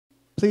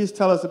please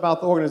tell us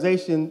about the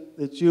organization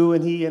that you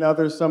and he and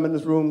others, some in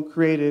this room,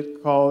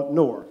 created called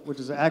NOR, which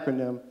is an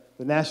acronym,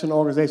 the National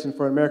Organization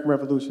for American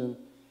Revolution,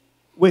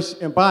 which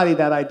embodied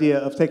that idea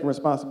of taking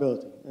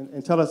responsibility.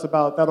 And tell us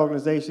about that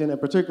organization and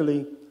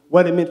particularly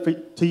what it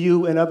meant to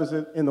you and others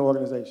in the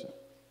organization.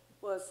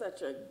 Well, it's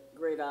such a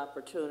great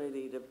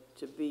opportunity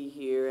to be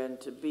here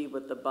and to be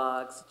with the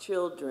Boggs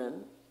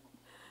children.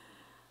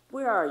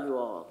 Where are you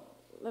all?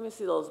 Let me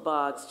see those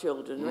Boggs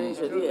children. Raise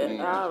your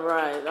hand. All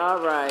right,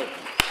 all right.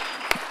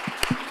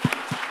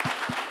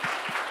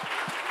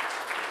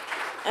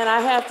 And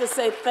I have to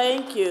say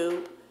thank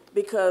you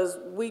because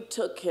we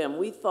took him.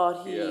 We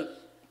thought he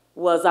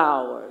was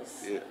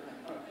ours.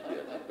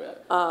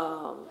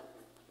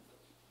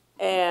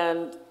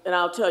 And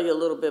I'll tell you a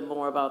little bit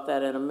more about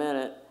that in a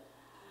minute.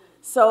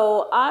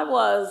 So I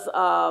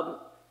was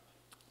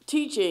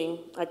teaching.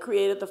 I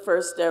created the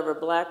first ever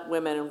Black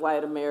Women in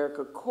White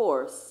America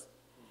course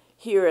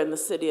here in the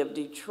city of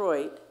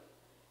Detroit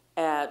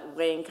at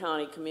Wayne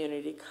County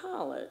Community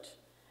College.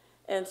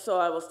 And so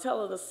I was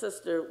telling the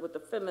sister with the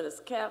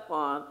feminist cap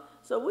on,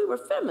 so we were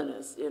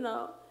feminists, you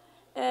know,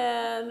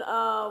 and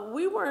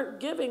we weren't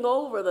giving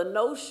over the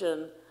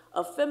notion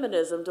of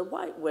feminism to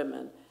white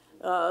women.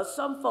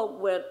 Some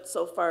folk went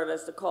so far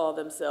as to call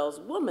themselves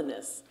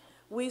womanists.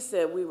 We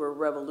said we were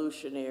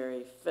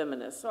revolutionary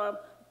feminists. So I'm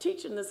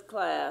teaching this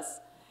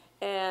class,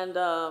 and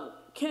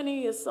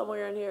Kenny is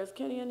somewhere in here. Is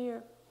Kenny in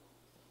here?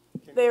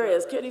 There he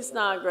is, Kenny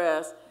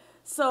Snodgrass.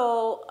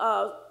 So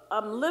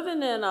I'm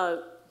living in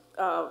a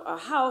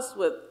house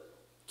with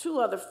two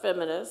other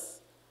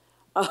feminists.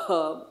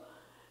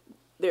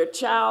 Their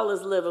child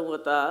is living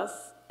with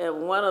us,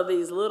 and one of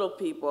these little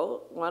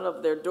people, one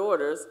of their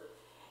daughters.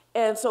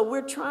 And so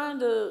we're trying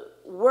to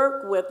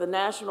work with the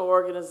National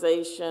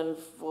Organization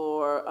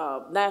for,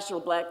 National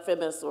Black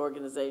Feminist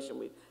Organization.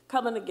 We're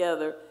coming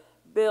together,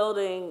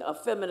 building a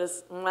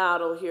feminist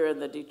model here in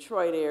the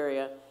Detroit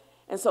area.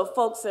 And so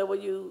folks said, well,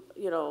 you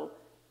know,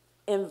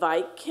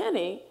 invite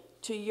Kenny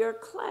to your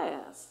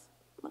class.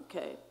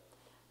 Okay.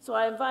 So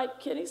I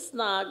invite Kenny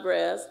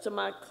Snodgrass to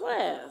my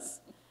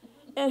class.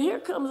 And here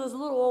comes this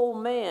little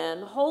old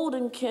man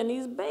holding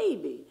Kenny's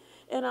baby.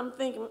 And I'm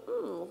thinking,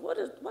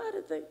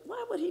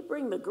 why would he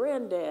bring the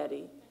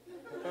granddaddy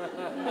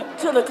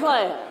to the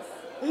class?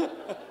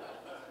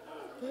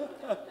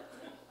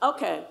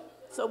 Okay,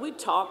 so we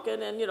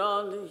talking, and you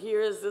know, here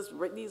is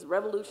these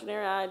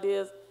revolutionary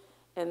ideas,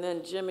 and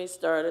then Jimmy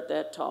started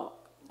that talk.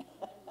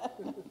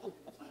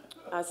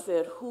 I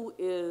said, who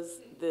is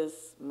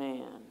this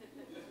man?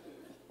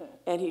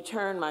 And he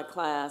turned my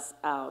class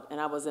out, and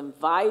I was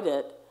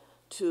invited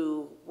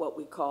to what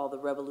we call the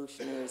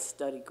revolutionary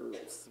study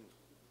groups.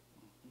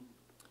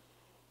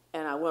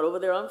 And I went over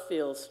there on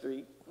Field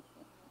Street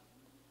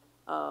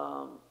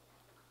and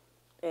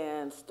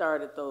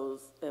started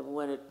those and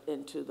went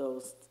into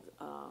those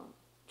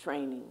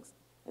trainings.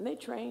 And they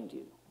trained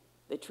you.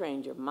 They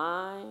trained your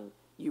mind.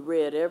 You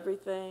read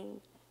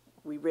everything.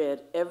 We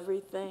read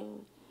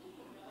everything.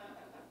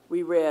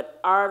 We read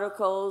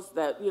articles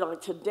that, you know,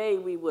 today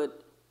we would,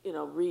 you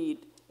know, read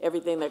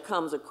everything that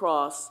comes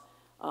across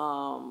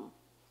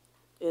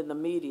in the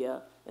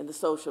media, in the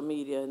social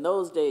media. In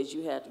those days,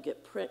 you had to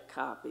get print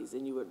copies,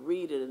 and you would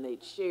read it, and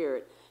they'd share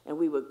it, and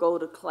we would go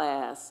to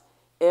class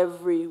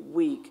every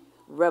week,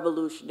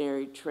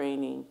 revolutionary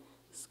training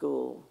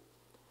school.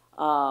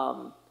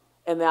 And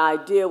the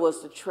idea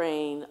was to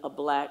train a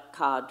Black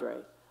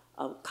cadre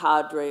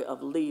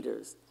of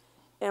leaders.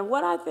 And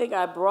what I think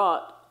I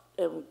brought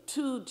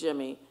to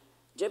Jimmy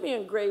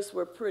and Grace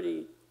were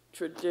pretty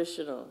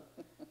traditional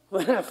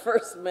when I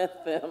first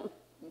met them.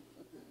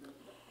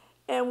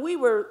 And we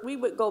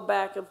would go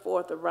back and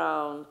forth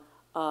around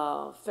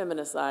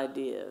feminist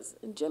ideas.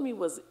 And Jimmy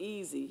was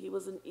easy. He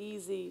was an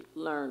easy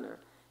learner.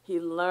 He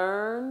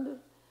learned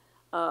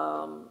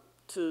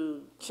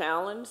to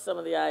challenge some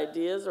of the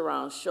ideas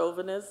around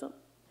chauvinism.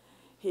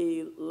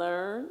 He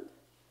learned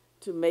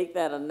to make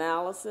that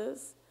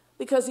analysis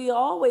because he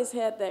always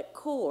had that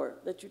core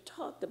that you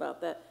talked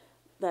about,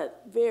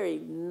 that very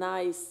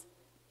nice,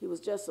 he was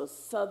just a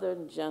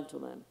Southern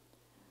gentleman.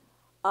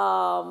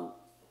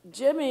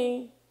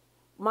 Jimmy,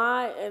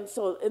 and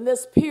so in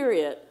this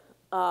period,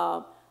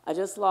 I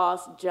just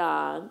lost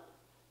John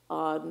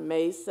on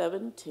May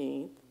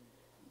 17th.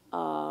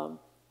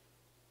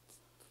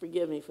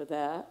 Forgive me for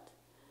that.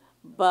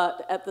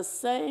 But at the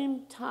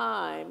same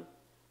time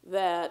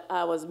that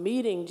I was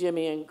meeting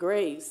Jimmy and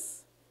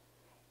Grace,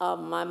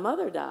 my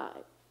mother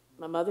died.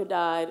 My mother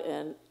died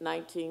in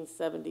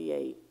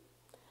 1978.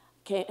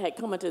 Had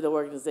come into the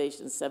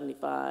organization in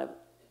 75,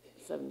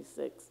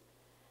 76.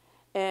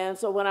 And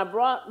so when I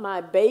brought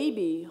my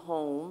baby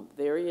home,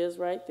 there he is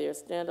right there.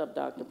 Stand up,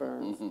 Dr.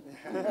 Burns.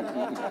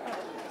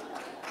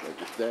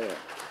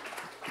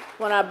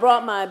 When I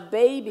brought my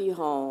baby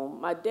home,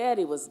 my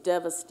daddy was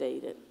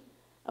devastated.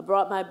 I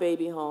brought my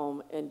baby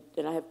home, and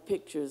I have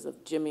pictures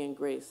of Jimmy and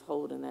Grace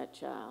holding that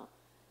child.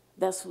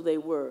 That's who they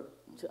were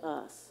to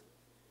us.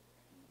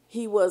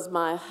 He was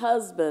my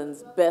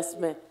husband's best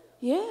man.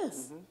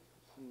 Yes.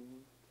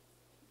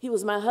 He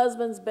was my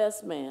husband's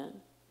best man.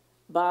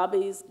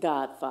 Bobby's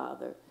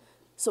godfather.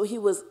 So he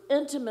was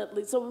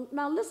intimately, so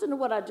now listen to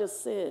what I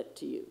just said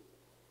to you.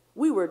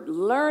 We were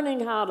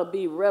learning how to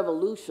be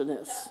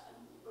revolutionists,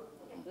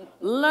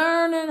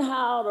 learning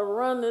how to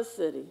run this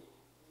city,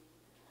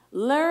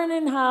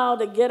 learning how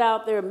to get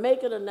out there,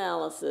 make an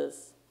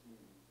analysis,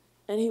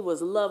 and he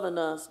was loving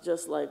us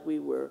just like we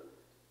were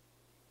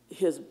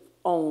his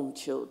own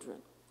children.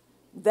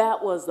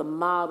 That was the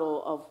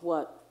model of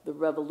what the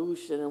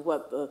revolution and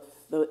what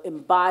the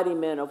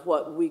embodiment of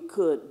what we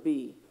could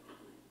be.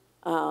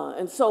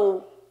 And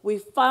so we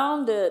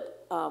founded,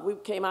 we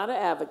came out of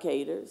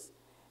Advocators,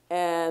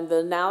 and the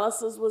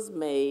analysis was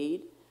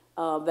made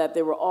that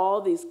there were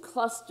all these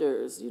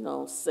clusters, you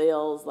know,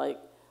 cells like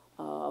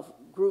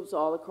groups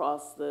all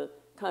across the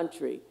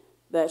country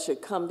that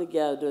should come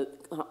together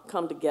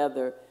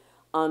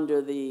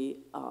under the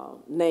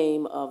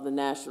name of the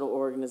National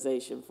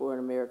Organization for an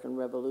American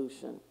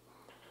Revolution.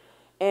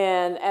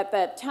 And at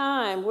that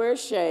time,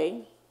 where's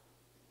Shay?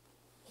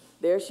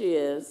 There she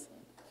is.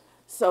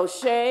 So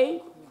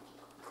Shay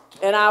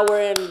and I were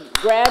in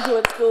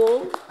graduate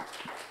school.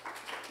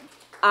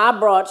 I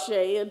brought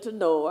Shay into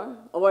NOR,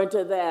 or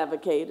into the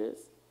Advocators,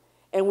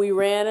 and we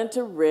ran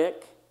into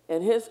Rick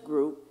and his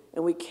group,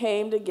 and we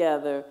came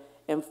together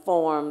and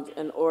formed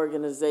an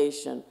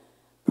organization,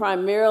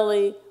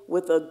 primarily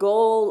with a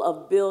goal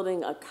of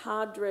building a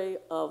cadre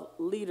of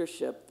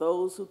leadership,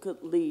 those who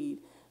could lead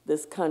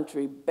this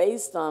country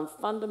based on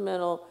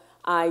fundamental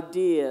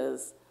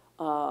ideas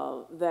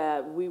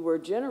that we were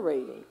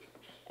generating.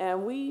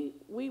 And we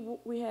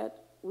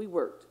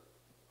worked.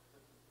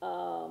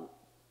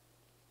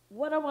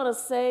 What I want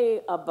to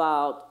say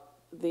about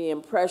the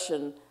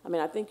impression, I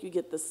mean, I think you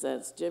get the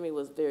sense, Jimmy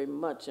was very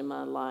much in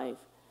my life,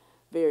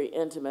 very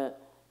intimate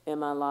in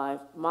my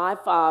life. My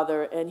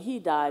father, and he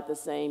died the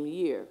same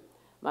year.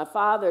 My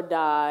father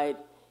died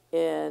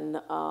in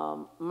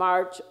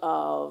March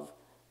of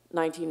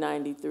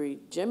 1993.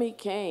 Jimmy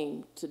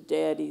came to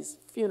Daddy's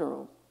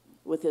funeral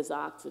with his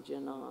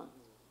oxygen on,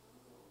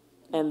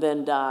 and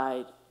then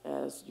died,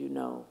 as you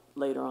know,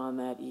 later on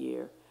that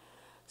year.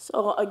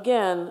 So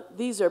again,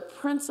 these are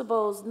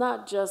principles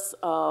not just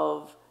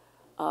of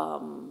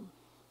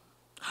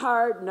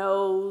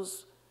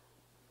hard-nosed,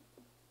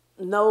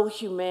 no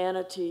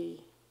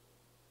humanity.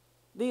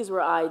 These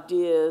were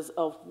ideas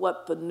of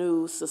what the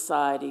new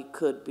society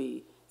could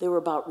be. They were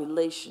about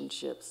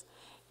relationships,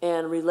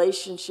 and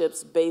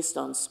relationships based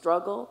on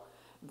struggle,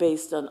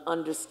 based on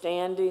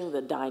understanding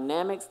the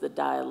dynamics, the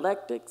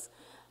dialectics,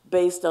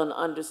 based on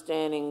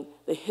understanding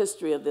the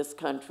history of this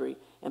country,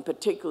 and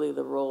particularly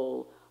the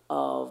role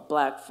of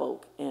Black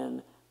folk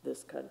in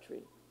this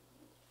country.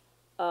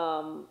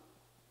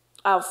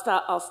 I'll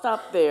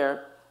stop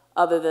there,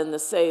 other than to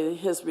say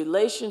his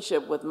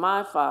relationship with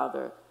my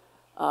father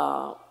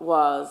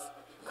was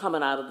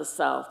coming out of the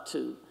South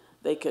too.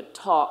 They could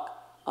talk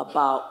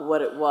about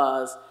what it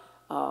was.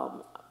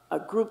 A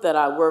group that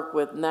I work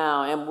with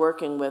now, am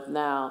working with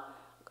now,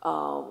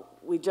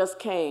 we just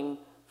came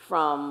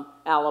from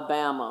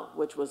Alabama,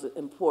 which was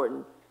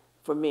important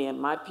for me, and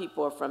my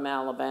people are from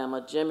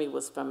Alabama. Jimmy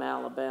was from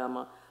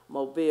Alabama,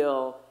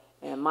 Mobile,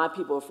 and my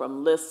people are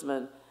from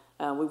Lisman.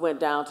 We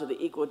went down to the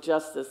Equal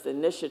Justice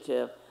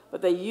Initiative,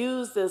 but they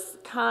used this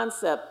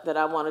concept that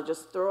I want to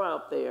just throw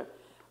out there,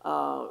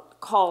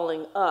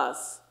 calling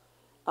us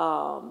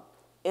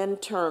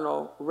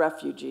internal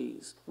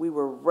refugees. We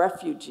were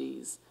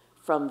refugees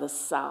from the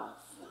South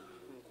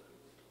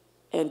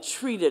and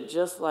treated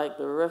just like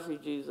the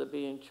refugees are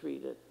being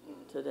treated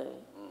today.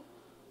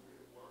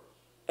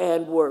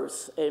 And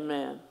worse,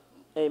 amen,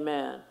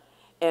 amen.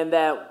 And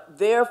that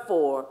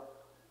therefore,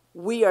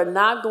 we are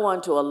not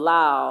going to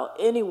allow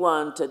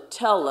anyone to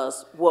tell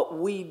us what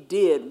we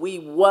did. We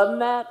won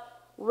that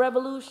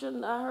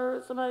revolution, I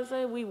heard somebody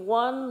say. We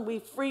won, we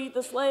freed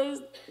the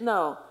slaves.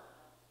 No,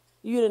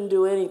 you didn't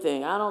do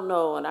anything. I don't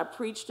know, and I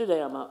preach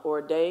today. I'm an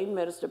ordained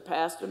minister,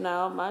 pastor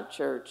now of my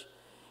church,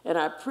 and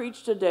I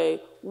preach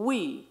today,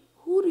 we.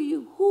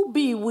 Who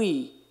be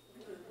we?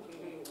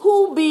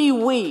 Who be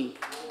we?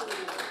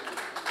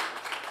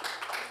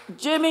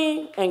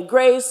 Jimmy and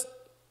Grace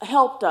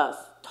helped us,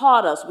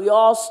 taught us. We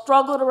all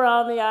struggled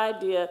around the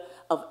idea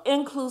of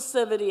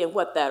inclusivity and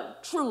what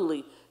that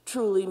truly,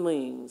 truly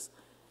means.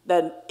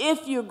 That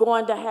if you're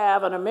going to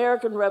have an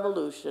American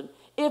revolution,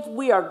 if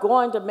we are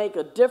going to make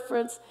a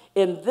difference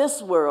in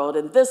this world,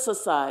 in this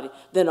society,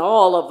 then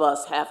all of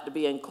us have to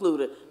be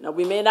included. Now,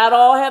 we may not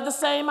all have the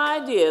same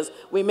ideas.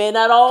 We may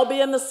not all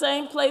be in the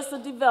same place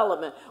of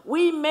development.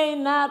 We may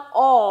not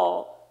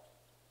all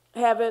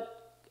have it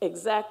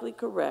exactly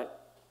correct.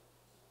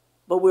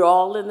 But we're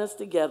all in this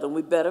together, and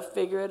we better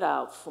figure it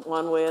out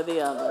one way or the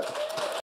other.